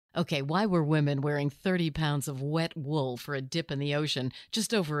Okay, why were women wearing 30 pounds of wet wool for a dip in the ocean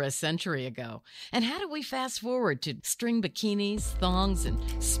just over a century ago? And how do we fast forward to string bikinis, thongs, and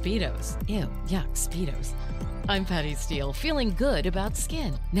Speedos? Ew, yuck, Speedos. I'm Patty Steele, feeling good about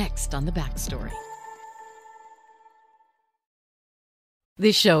skin. Next on The Backstory.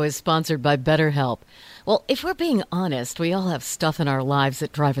 This show is sponsored by BetterHelp. Well, if we're being honest, we all have stuff in our lives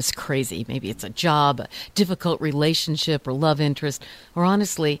that drive us crazy. Maybe it's a job, a difficult relationship, or love interest, or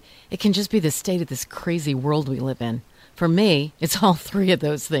honestly, it can just be the state of this crazy world we live in. For me, it's all three of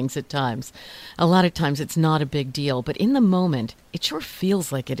those things at times. A lot of times it's not a big deal, but in the moment, it sure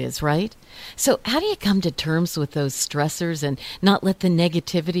feels like it is, right? So how do you come to terms with those stressors and not let the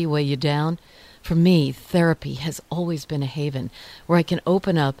negativity weigh you down? For me, therapy has always been a haven where I can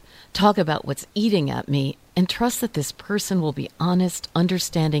open up, talk about what's eating at me, and trust that this person will be honest,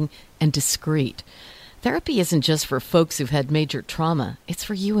 understanding, and discreet. Therapy isn't just for folks who've had major trauma. It's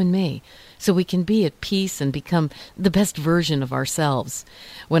for you and me, so we can be at peace and become the best version of ourselves.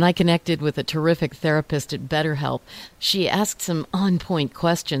 When I connected with a terrific therapist at BetterHelp, she asked some on-point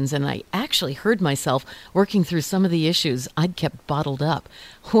questions, and I actually heard myself working through some of the issues I'd kept bottled up.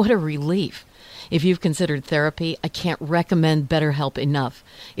 What a relief. If you've considered therapy, I can't recommend BetterHelp enough.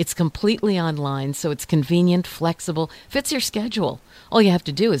 It's completely online, so it's convenient, flexible, fits your schedule. All you have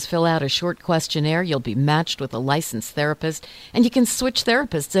to do is fill out a short questionnaire. You'll be matched with a licensed therapist, and you can switch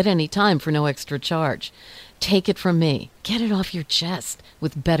therapists at any time for no extra charge. Take it from me. Get it off your chest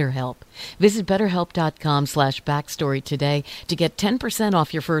with BetterHelp. Visit BetterHelp.com/backstory today to get 10%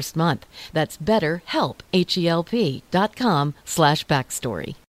 off your first month. That's BetterHelp,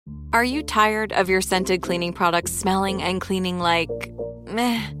 HELP.com/backstory. Are you tired of your scented cleaning products smelling and cleaning like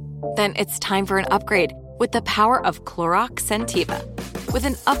meh? Then it's time for an upgrade with the power of Clorox Scentiva. With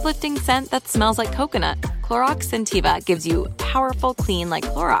an uplifting scent that smells like coconut, Clorox Scentiva gives you powerful clean like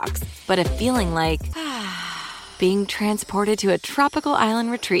Clorox, but a feeling like being transported to a tropical island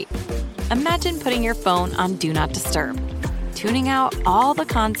retreat. Imagine putting your phone on Do Not Disturb, tuning out all the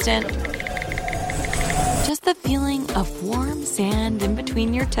constant, just the feeling of warm sand in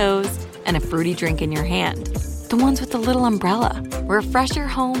between your toes and a fruity drink in your hand. The ones with the little umbrella. Refresh your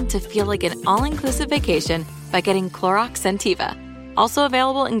home to feel like an all-inclusive vacation by getting Clorox Scentiva. Also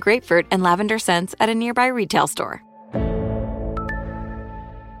available in grapefruit and lavender scents at a nearby retail store.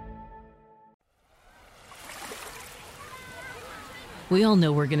 We all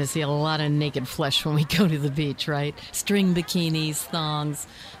know we're going to see a lot of naked flesh when we go to the beach, right? String bikinis, thongs,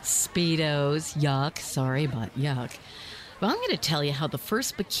 Speedos, yuck. Sorry, but yuck. Well, I'm going to tell you how the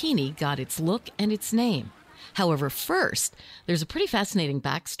first bikini got its look and its name. However, first, there's a pretty fascinating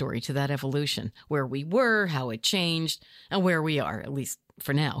backstory to that evolution, where we were, how it changed, and where we are, at least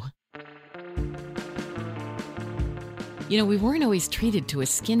for now. You know, we weren't always treated to a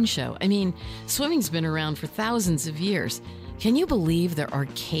skin show. I mean, swimming's been around for thousands of years. Can you believe there are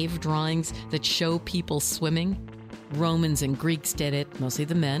cave drawings that show people swimming? Romans and Greeks did it, mostly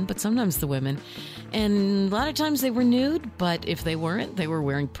the men, but sometimes the women. And a lot of times they were nude, but if they weren't, they were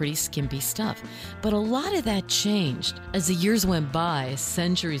wearing pretty skimpy stuff. But a lot of that changed as the years went by,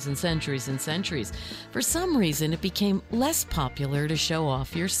 centuries and centuries and centuries. For some reason, it became less popular to show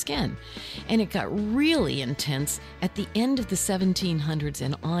off your skin. And it got really intense at the end of the 1700s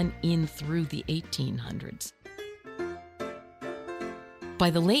and on in through the 1800s. By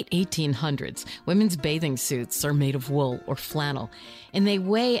the late 1800s, women's bathing suits are made of wool or flannel, and they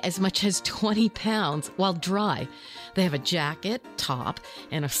weigh as much as 20 pounds while dry. They have a jacket, top,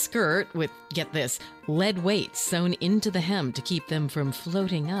 and a skirt with, get this, lead weights sewn into the hem to keep them from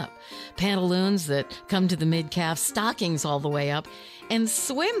floating up, pantaloons that come to the mid-calf, stockings all the way up, and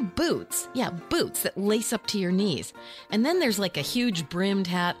swim boots. Yeah, boots that lace up to your knees. And then there's like a huge brimmed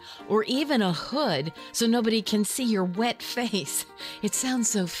hat or even a hood so nobody can see your wet face. It sounds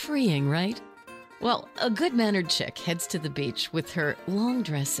so freeing, right? Well, a good-mannered chick heads to the beach with her long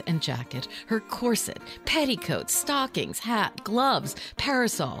dress and jacket, her corset, petticoats, stockings, hat, gloves,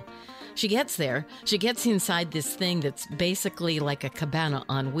 parasol. She gets there. She gets inside this thing that's basically like a cabana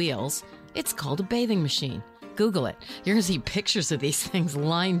on wheels. It's called a bathing machine. Google it. You're going to see pictures of these things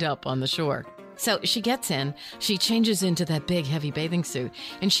lined up on the shore. So she gets in, she changes into that big, heavy bathing suit,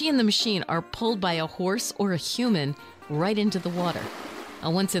 and she and the machine are pulled by a horse or a human right into the water.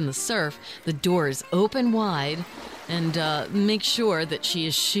 Once in the surf, the doors open wide and make sure that she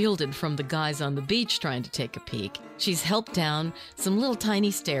is shielded from the guys on the beach trying to take a peek. She's helped down some little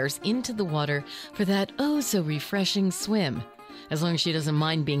tiny stairs into the water for that oh-so-refreshing swim. As long as she doesn't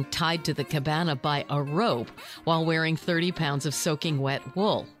mind being tied to the cabana by a rope while wearing 30 pounds of soaking wet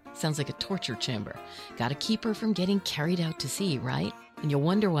wool. Sounds like a torture chamber. Gotta keep her from getting carried out to sea, right? and you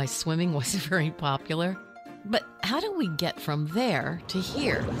wonder why swimming wasn't very popular. But how do we get from there to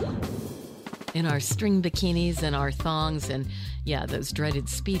here? In our string bikinis and our thongs and, yeah, those dreaded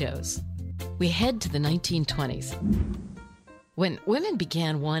Speedos. We head to the 1920s, when women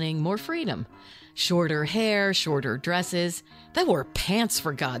began wanting more freedom. Shorter hair, shorter dresses. They wore pants,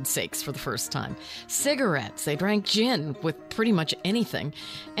 for God's sakes, for the first time. Cigarettes. They drank gin with pretty much anything.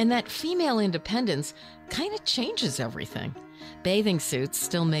 And that female independence kind of changes everything. Bathing suits,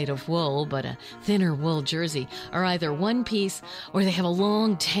 still made of wool, but a thinner wool jersey, are either one piece or they have a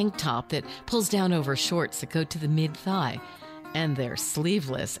long tank top that pulls down over shorts that go to the mid-thigh. And they're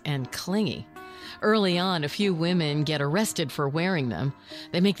sleeveless and clingy. Early on, a few women get arrested for wearing them.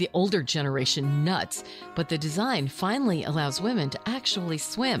 They make the older generation nuts, but the design finally allows women to actually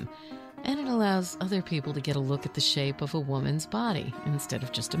swim. And it allows other people to get a look at the shape of a woman's body instead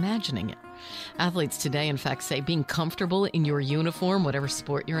of just imagining it. Athletes today, in fact, say being comfortable in your uniform, whatever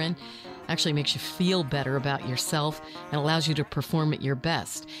sport you're in, actually makes you feel better about yourself and allows you to perform at your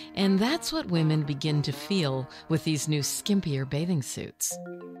best. And that's what women begin to feel with these new skimpier bathing suits.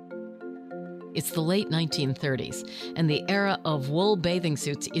 It's the late 1930s, and the era of wool bathing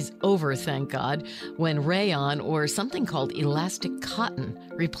suits is over, thank God, when rayon, or something called elastic cotton,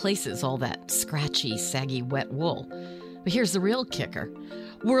 replaces all that scratchy, saggy, wet wool. But here's the real kicker.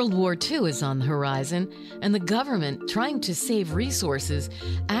 World War II is on the horizon, and the government, trying to save resources,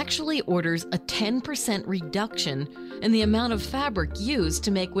 actually orders a 10% reduction in the amount of fabric used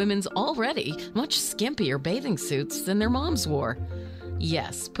to make women's already much skimpier bathing suits than their moms wore.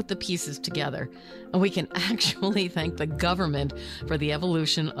 Yes, put the pieces together, and we can actually thank the government for the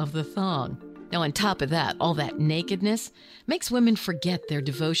evolution of the thong. Now, on top of that, all that nakedness makes women forget their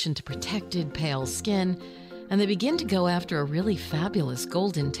devotion to protected, pale skin, and they begin to go after a really fabulous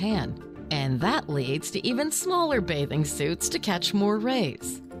golden tan. And that leads to even smaller bathing suits to catch more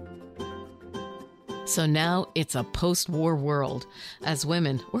rays. So now it's a post-war world. As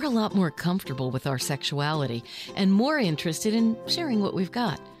women, we're a lot more comfortable with our sexuality and more interested in sharing what we've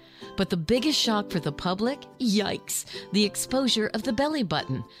got. But the biggest shock for the public? Yikes! The exposure of the belly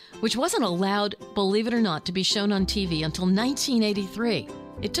button, which wasn't allowed, believe it or not, to be shown on TV until 1983.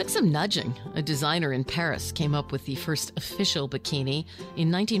 It took some nudging. A designer in Paris came up with the first official bikini in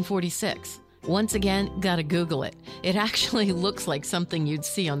 1946. Once again, gotta Google it. It actually looks like something you'd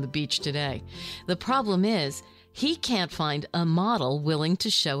see on the beach today. The problem is, he can't find a model willing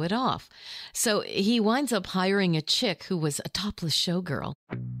to show it off. So he winds up hiring a chick who was a topless showgirl.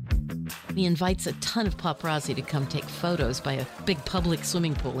 He invites a ton of paparazzi to come take photos by a big public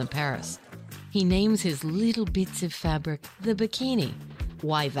swimming pool in Paris. He names his little bits of fabric the bikini.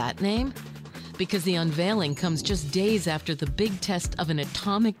 Why that name? Because the unveiling comes just days after the big test of an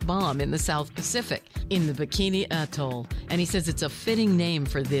atomic bomb in the South Pacific, in the Bikini Atoll. And he says it's a fitting name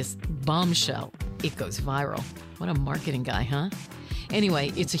for this bombshell. It goes viral. What a marketing guy, huh?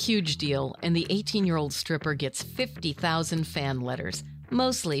 Anyway, it's a huge deal, and the 18-year-old stripper gets 50,000 fan letters,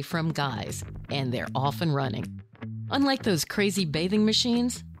 mostly from guys, and they're off and running. Unlike those crazy bathing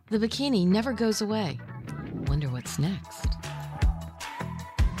machines, the bikini never goes away. Wonder what's next.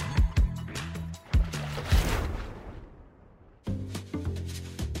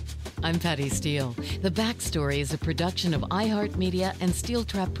 I'm Patty Steele. The Backstory is a production of iHeartMedia and Steel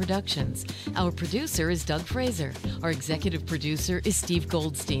Trap Productions. Our producer is Doug Fraser. Our executive producer is Steve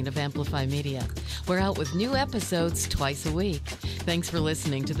Goldstein of Amplify Media. We're out with new episodes twice a week. Thanks for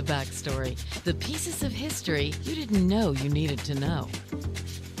listening to The Backstory, the pieces of history you didn't know you needed to know.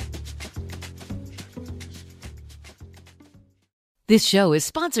 This show is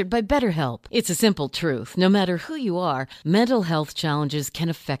sponsored by BetterHelp. It's a simple truth. No matter who you are, mental health challenges can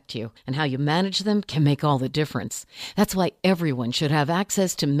affect you, and how you manage them can make all the difference. That's why everyone should have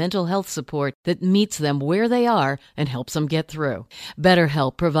access to mental health support that meets them where they are and helps them get through.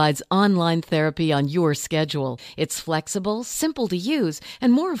 BetterHelp provides online therapy on your schedule. It's flexible, simple to use,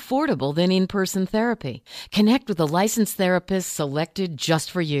 and more affordable than in-person therapy. Connect with a licensed therapist selected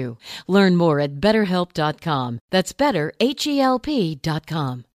just for you. Learn more at BetterHelp.com. That's better, HELP.com.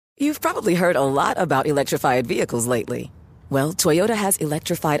 You've probably heard a lot about electrified vehicles lately. Well, Toyota has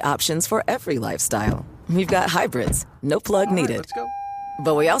electrified options for every lifestyle. We've got hybrids, no plug needed. Let's go.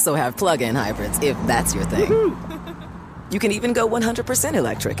 But we also have plug-in hybrids, if that's your thing. Woohoo! You can even go 100%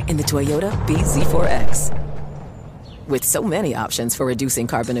 electric in the Toyota bZ4X. With so many options for reducing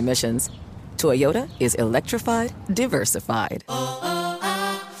carbon emissions, Toyota is electrified, diversified.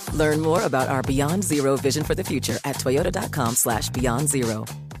 Learn more about our Beyond Zero vision for the future at toyota.com/beyond zero.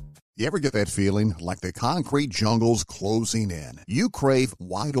 You ever get that feeling like the concrete jungle's closing in? You crave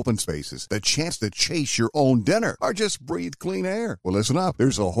wide open spaces, the chance to chase your own dinner, or just breathe clean air. Well, listen up.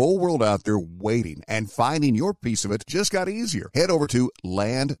 There's a whole world out there waiting, and finding your piece of it just got easier. Head over to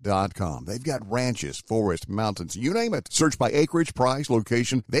Land.com. They've got ranches, forests, mountains, you name it. Search by acreage, price,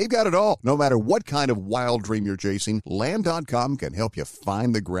 location. They've got it all. No matter what kind of wild dream you're chasing, Land.com can help you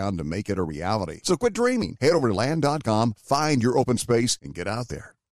find the ground to make it a reality. So quit dreaming. Head over to Land.com, find your open space, and get out there.